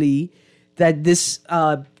desperately that this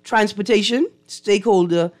transportation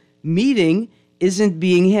stakeholder meeting isn't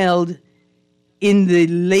being held in the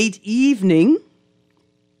late evening,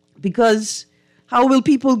 because how will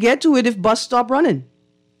people get to it if bus stop running?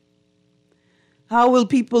 How will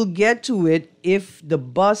people get to it if the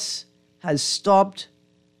bus has stopped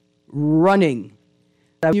running?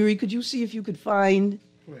 Yuri, could you see if you could find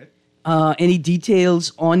any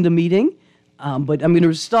details on the meeting? But I'm going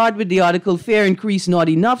to start with the article. Fare increase not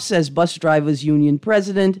enough, says Bus Drivers Union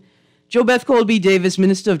President. Jo Beth Colby Davis,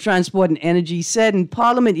 Minister of Transport and Energy, said in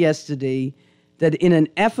Parliament yesterday that in an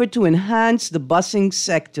effort to enhance the busing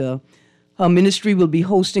sector, her ministry will be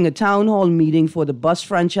hosting a town hall meeting for the bus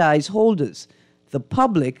franchise holders, the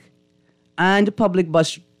public, and public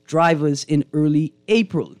bus drivers in early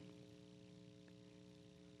April.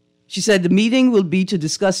 She said the meeting will be to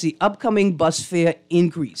discuss the upcoming bus fare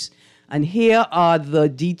increase. And here are the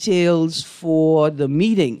details for the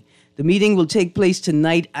meeting. The meeting will take place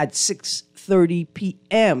tonight at 6:30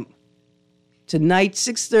 p.m. Tonight,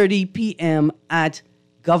 6:30 p.m. at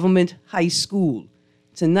Government High School.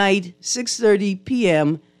 Tonight, 6:30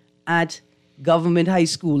 p.m. at Government High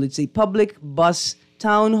School. It's a public bus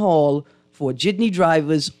town hall for jitney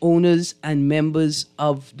drivers, owners, and members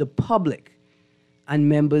of the public. And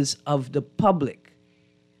members of the public.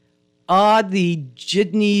 Are the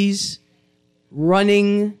jitneys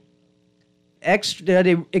running extra? Are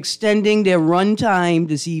they extending their run time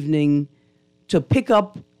this evening to pick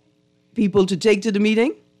up people to take to the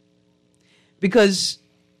meeting? Because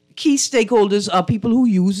key stakeholders are people who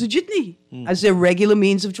use the jitney as their regular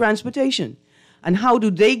means of transportation. And how do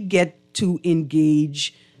they get to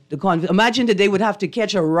engage the conversation? Imagine that they would have to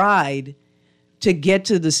catch a ride to get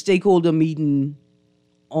to the stakeholder meeting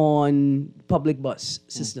on public bus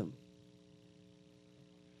system.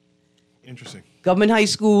 Interesting. Government High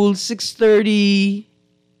School, 6:30.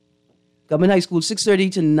 Government High School, 6:30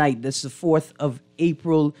 tonight. That's the 4th of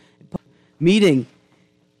April meeting.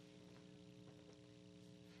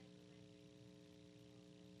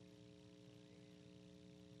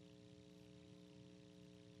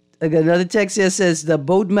 I got another text here says the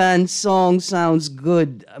Boatman song sounds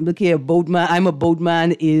good. I'm looking at Boatman. I'm a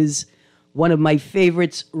Boatman is one of my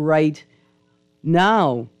favorites right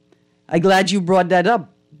now. I'm glad you brought that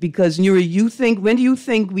up because Nuri, when do you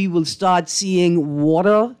think we will start seeing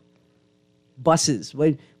water buses?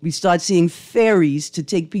 When we start seeing ferries to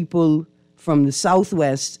take people from the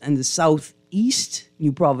southwest and the southeast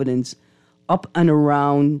New Providence up and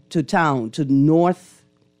around to town, to the north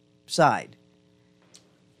side?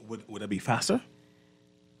 Would it be faster?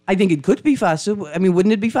 I think it could be faster. I mean,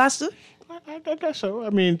 wouldn't it be faster? I guess so. I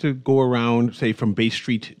mean, to go around, say, from Bay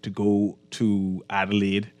Street to go to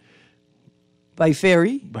Adelaide. By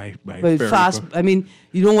ferry? By ferry. Fast. I mean,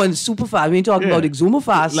 you don't want super fast. I mean, talking about Exuma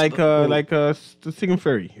fast. Like the Singham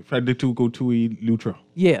ferry. If I did to go to Lutra.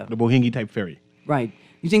 Yeah. The Bohingi type ferry. Right.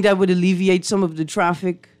 You think that would alleviate some of the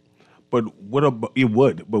traffic? But what about, it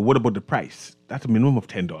would, but what about the price? That's a minimum of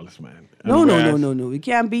 $10, man. No. It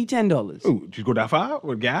can't be $10. Oh, did you go that far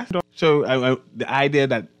with gas? So the idea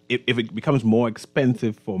that if it becomes more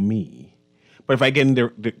expensive for me, but if I get in there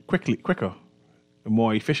quicker,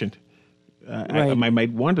 more efficient, I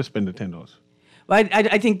might want to spend the $10. But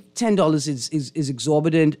I think $10 is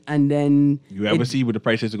exorbitant, and then you ever see what the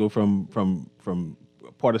price is to go from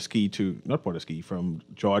Portaski to not Portaski, from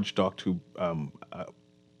George Dock to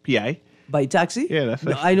PI by taxi? Yeah, that's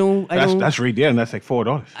like, that's right there, and that's like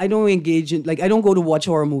 $4. I don't engage in, I don't go to watch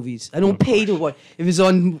horror movies. I don't pay to watch. If it's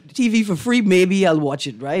on TV for free, maybe I'll watch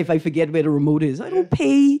it, right? If I forget where the remote is. I don't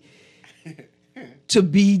pay to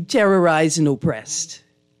be terrorized and oppressed.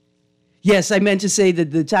 Yes, I meant to say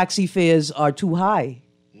that the taxi fares are too high.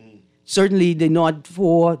 Certainly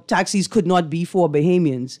taxis could not be for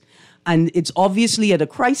Bahamians. And it's obviously at a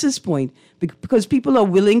crisis point because people are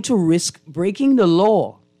willing to risk breaking the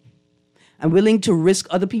law and willing to risk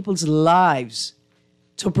other people's lives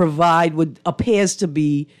to provide what appears to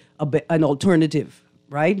be an alternative,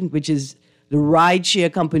 right? Which is the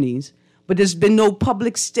rideshare companies. But there's been no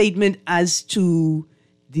public statement as to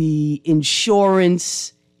the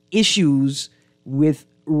insurance issues with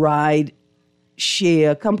ride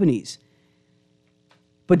share companies.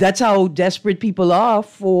 But that's how desperate people are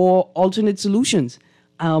for alternate solutions.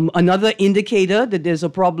 Another indicator that there's a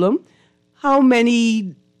problem. How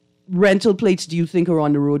many rental plates do you think are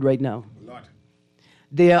on the road right now? A lot.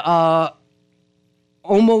 There are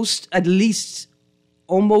almost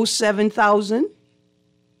 7,000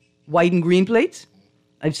 white and green plates.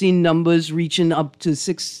 I've seen numbers reaching up to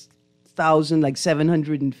 6,000, like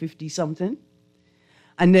 750 something.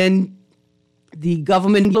 And then the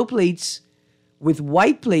government yellow plates with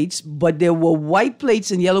white plates, but there were white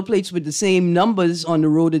plates and yellow plates with the same numbers on the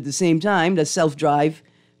road at the same time. That's self-drive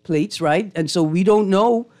plates, right? And so we don't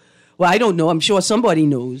know. Well, I don't know. I'm sure somebody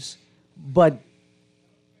knows. But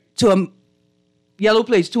yellow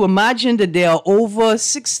plates, to imagine that there are over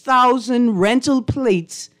 6,000 rental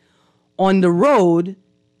plates on the road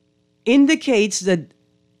indicates that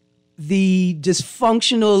the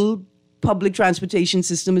dysfunctional public transportation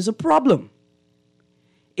system is a problem.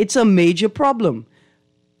 It's a major problem.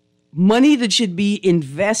 Money that should be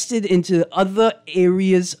invested into other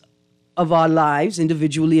areas of our lives,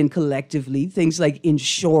 individually and collectively, things like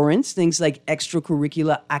insurance, things like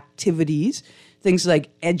extracurricular activities, things like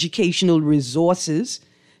educational resources.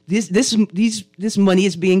 This money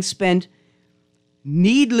is being spent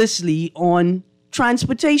needlessly on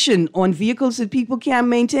transportation, on vehicles that people can't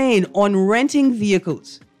maintain, on renting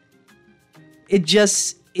vehicles. It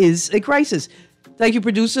just is a crisis. Thank you,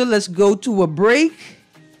 producer. Let's go to a break.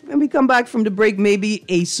 When we come back from the break, maybe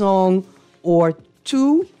a song or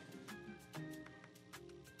two.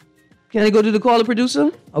 Can I go to the caller,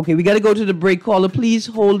 producer? Okay, we got to go to the break. Caller, please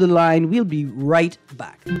hold the line. We'll be right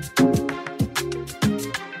back.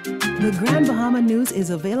 The Grand Bahama News is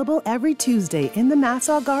available every Tuesday in the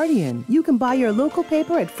Nassau Guardian. You can buy your local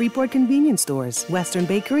paper at Freeport Convenience Stores, Western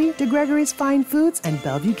Bakery, De Gregory's Fine Foods, and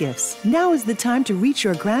Bellevue Gifts. Now is the time to reach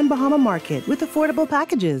your Grand Bahama market with affordable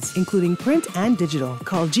packages, including print and digital.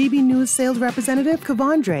 Call GB News sales representative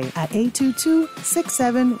Kavandre at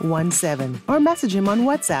 822-6717 or message him on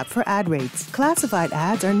WhatsApp for ad rates. Classified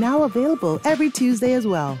ads are now available every Tuesday as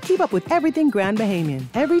well. Keep up with everything Grand Bahamian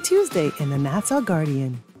every Tuesday in the Nassau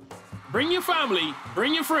Guardian. Bring your family,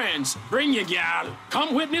 bring your friends, bring your gal.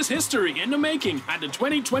 Come witness history in the making at the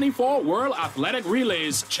 2024 World Athletic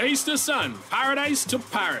Relays Chase the Sun, Paradise to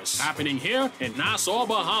Paris, happening here in Nassau,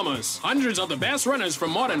 Bahamas. Hundreds of the best runners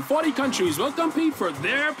from more than 40 countries will compete for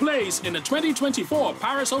their place in the 2024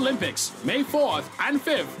 Paris Olympics, May 4th and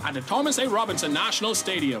 5th at the Thomas A. Robinson National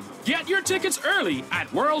Stadium. Get your tickets early at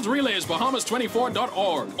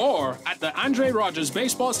worldrelaysbahamas24.org or at the Andre Rogers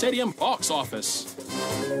Baseball Stadium box office.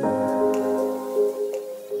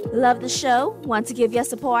 Love the show? Want to give your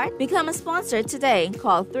support? Become a sponsor today.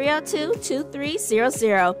 Call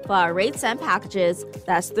 302-2300 for our rates and packages.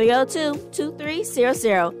 That's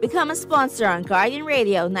 302-2300. Become a sponsor on Guardian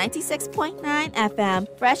Radio 96.9 FM.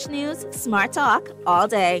 Fresh news, smart talk, all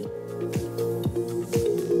day.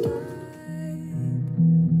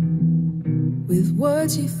 With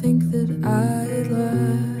words you think that I'd like,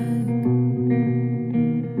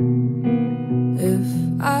 if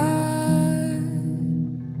I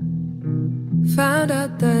found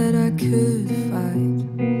out that I could fight,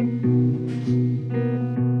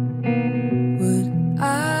 would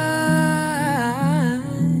I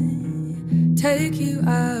take you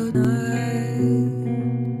out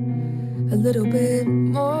a little bit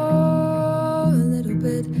more, a little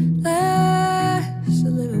bit less, a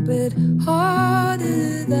little bit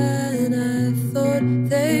harder than I thought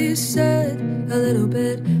they said, a little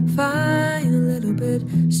bit fine, a little bit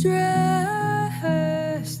stressed.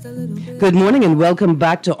 Good morning and welcome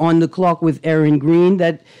back to On the Clock with Erin Greene.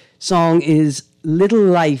 That song is Little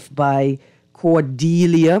Life by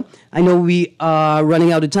Cordelia. I know we are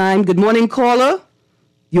running out of time. Good morning, caller.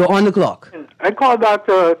 You're on the clock. I called back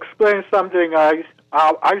to explain something. I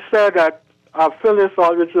said that Phyllis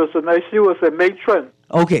Aldridge was she was a matron.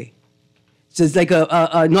 Okay. So it's like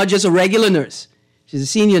a not just a regular nurse. She's a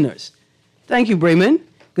senior nurse. Thank you, Brayman.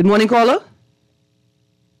 Good morning, caller.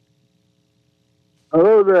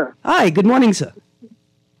 Hello there. Hi, good morning, sir.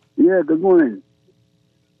 Yeah, good morning.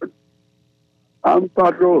 I'm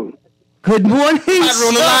Patrol. Good morning,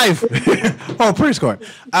 Patrol alive. Oh, praise God.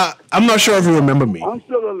 I'm not sure if you remember me. I'm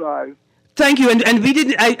still alive. Thank you, and we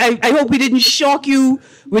didn't. I hope we didn't shock you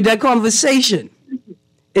with that conversation.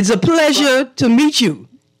 It's a pleasure to meet you.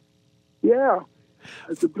 Yeah,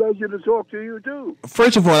 it's a pleasure to talk to you too.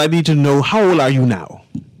 First of all, I need to know, how old are you now?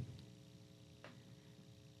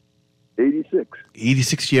 86.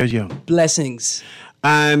 86 years young. Blessings.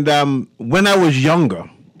 And when I was younger,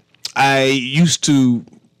 I used to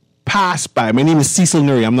pass by. My name is Cecil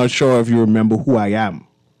Nuri. I'm not sure if you remember who I am,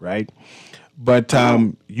 right? But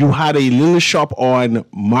you had a little shop on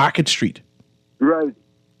Market Street. Right.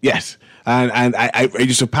 Yes. And I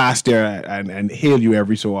used to pass there and hail you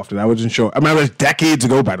every so often. I wasn't sure. I remember it was decades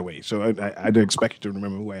ago, by the way, so I didn't expect you to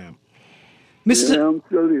remember who I am. Yeah, I'm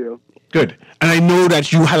still here. Good. And I know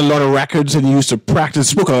that you had a lot of records and you used to practice,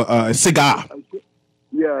 smoke a cigar.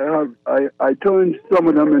 Yeah, I turned some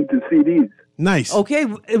of them into CDs. Nice. Okay,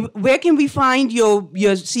 where can we find your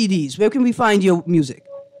CDs? Where can we find your music?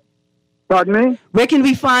 Pardon me? Where can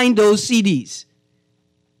we find those CDs?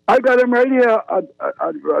 I got them right here at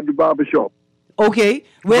the barber shop. Okay.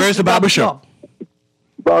 Where's the barber shop?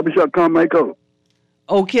 Barbershop Carmichael.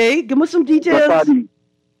 Okay, give me some details. Bacardi.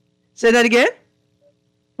 Say that again?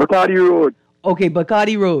 Bacardi Road. Okay,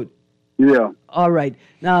 Bacardi Road. Yeah. All right.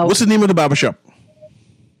 Now, what's the name of the barber shop?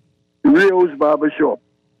 Rio's Barbershop.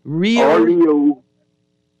 Rio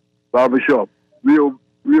Barbershop. Rio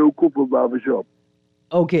Cooper Barbershop.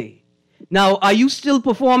 Okay. Now, are you still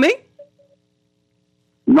performing?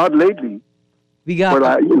 Not lately. But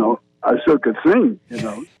I still could sing,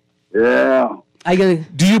 Yeah.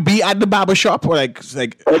 Do you be at the barber shop or like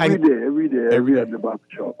every day at the barber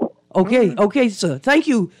shop. Okay, sir. Thank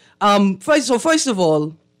you. First of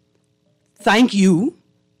all, thank you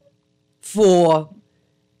for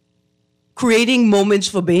creating moments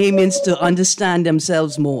for Bahamians to understand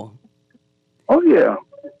themselves more. Oh yeah,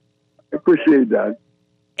 I appreciate that.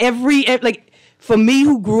 For me,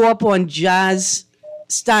 who grew up on jazz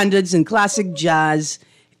standards and classic jazz,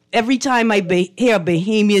 every time I hear a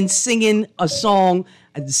Bahamian singing a song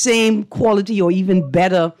at the same quality or even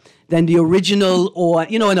better than the original or,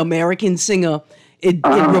 an American singer, it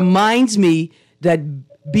reminds me that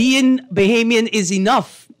being Bahamian is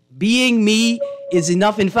enough. Being me is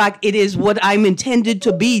enough. In fact, it is what I'm intended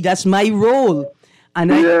to be. That's my role.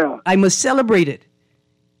 And I must celebrate it.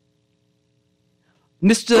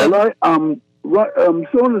 Mr. Well,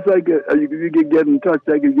 soon as you can get in touch,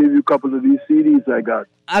 I can give you a couple of these CDs I got.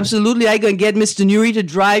 Absolutely. I can get Mr. Nuri to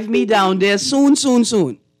drive me down there soon.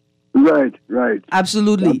 Right.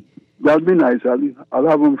 Absolutely. That'll be nice. I'll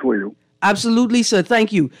have them for you. Absolutely, sir.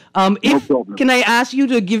 Thank you. No problem. Can I ask you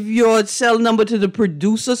to give your cell number to the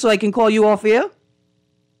producer so I can call you off air?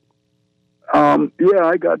 Yeah,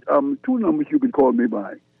 I got 2 numbers you can call me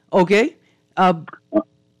by. Okay. Let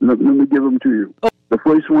me give them to you. Oh. The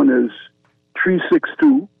first one is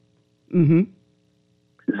 362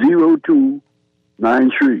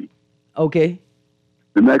 0293. Okay.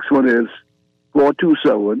 The next one is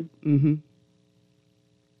 427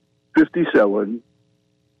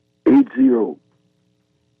 5780.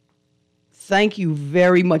 Thank you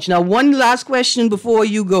very much. Now, one last question before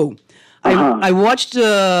you go. I watched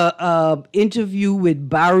an interview with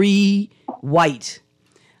Barry White,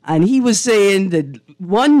 and he was saying that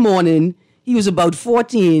one morning, he was about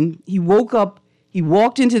 14, he woke up, he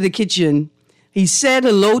walked into the kitchen, he said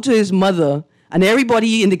hello to his mother, and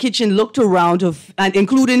everybody in the kitchen looked around, and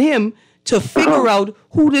including him, to figure out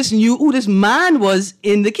who this man was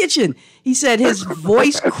in the kitchen. He said his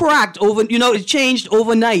voice cracked it changed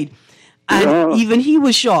overnight. And even he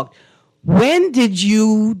was shocked. When did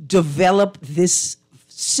you develop this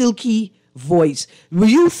silky voice? Were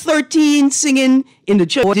you 13 singing in the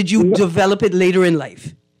church, or did you develop it later in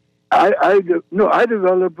life? I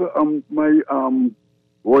developed my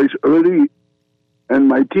voice early in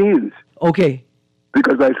my teens. Okay.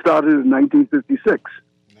 Because I started in 1956.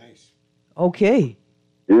 Okay.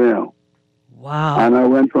 Yeah. Wow. And I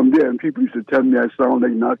went from there, and people used to tell me I sound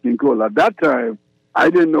like Nat King Cole. At that time, I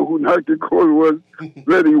didn't know who Nat King Cole was,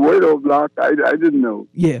 whether white or black. I didn't know.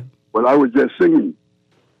 Yeah. But I was just singing.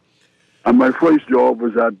 And my first job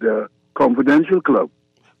was at the Confidential Club.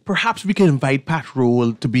 Perhaps we can invite Pat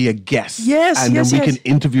Rowell to be a guest. Yes, and then we can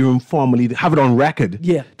interview him formally, have it on record.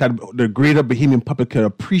 Yeah. That the greater Bahamian public can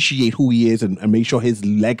appreciate who he is and make sure his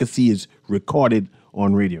legacy is recorded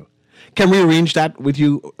on radio. Can we arrange that with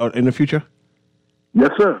you in the future?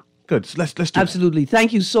 Yes, sir. Good. So let's do Absolutely. That.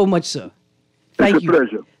 Thank you so much, sir. It's a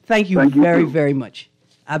pleasure. Thank you very, very much.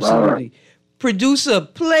 Absolutely. Right. Producer,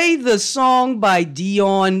 play the song by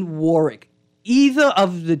Dionne Warwick. Either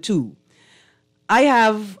of the two. I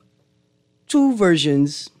have 2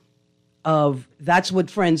 versions of That's What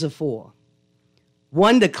Friends Are For.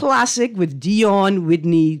 One, the classic with Dionne,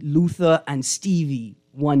 Whitney, Luther, and Stevie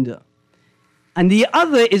Wonder. And the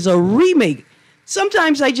other is a remake.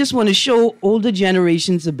 Sometimes I just want to show older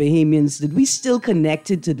generations of Bahamians that we still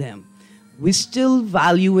connected to them. We're still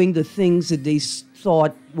valuing the things that they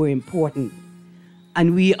thought were important.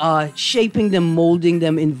 And we are shaping them, molding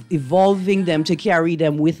them, evolving them to carry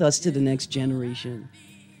them with us to the next generation.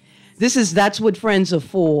 This is That's What Friends Are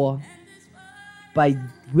For by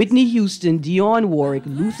Whitney Houston, Dionne Warwick,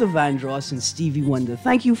 Luther Vandross, and Stevie Wonder.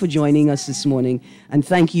 Thank you for joining us this morning, and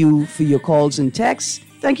thank you for your calls and texts.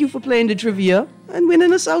 Thank you for playing the trivia and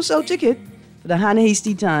winning a South ticket for the Hannah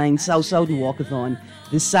Hasty Times South Walkathon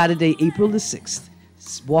this Saturday, April the 6th.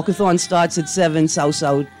 Walkathon starts at 7, South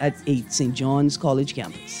at 8, St. John's College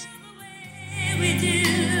campus. We do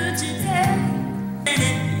today,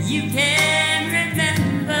 you can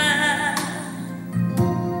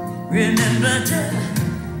remember to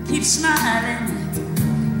keep smiling,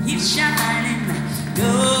 keep shining,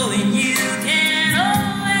 going. You can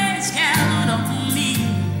always count on me,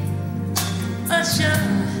 for sure.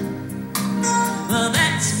 Well,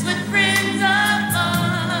 that's what friends are for,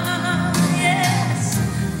 yes,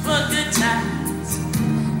 for good times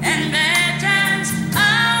and bad times.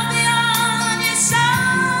 I'll be on your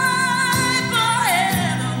side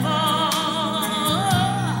forevermore.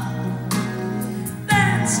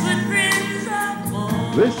 That's what friends are for.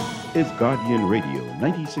 This is Guardian Radio,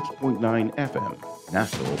 96.9 FM,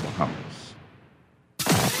 Nassau, Bahamas.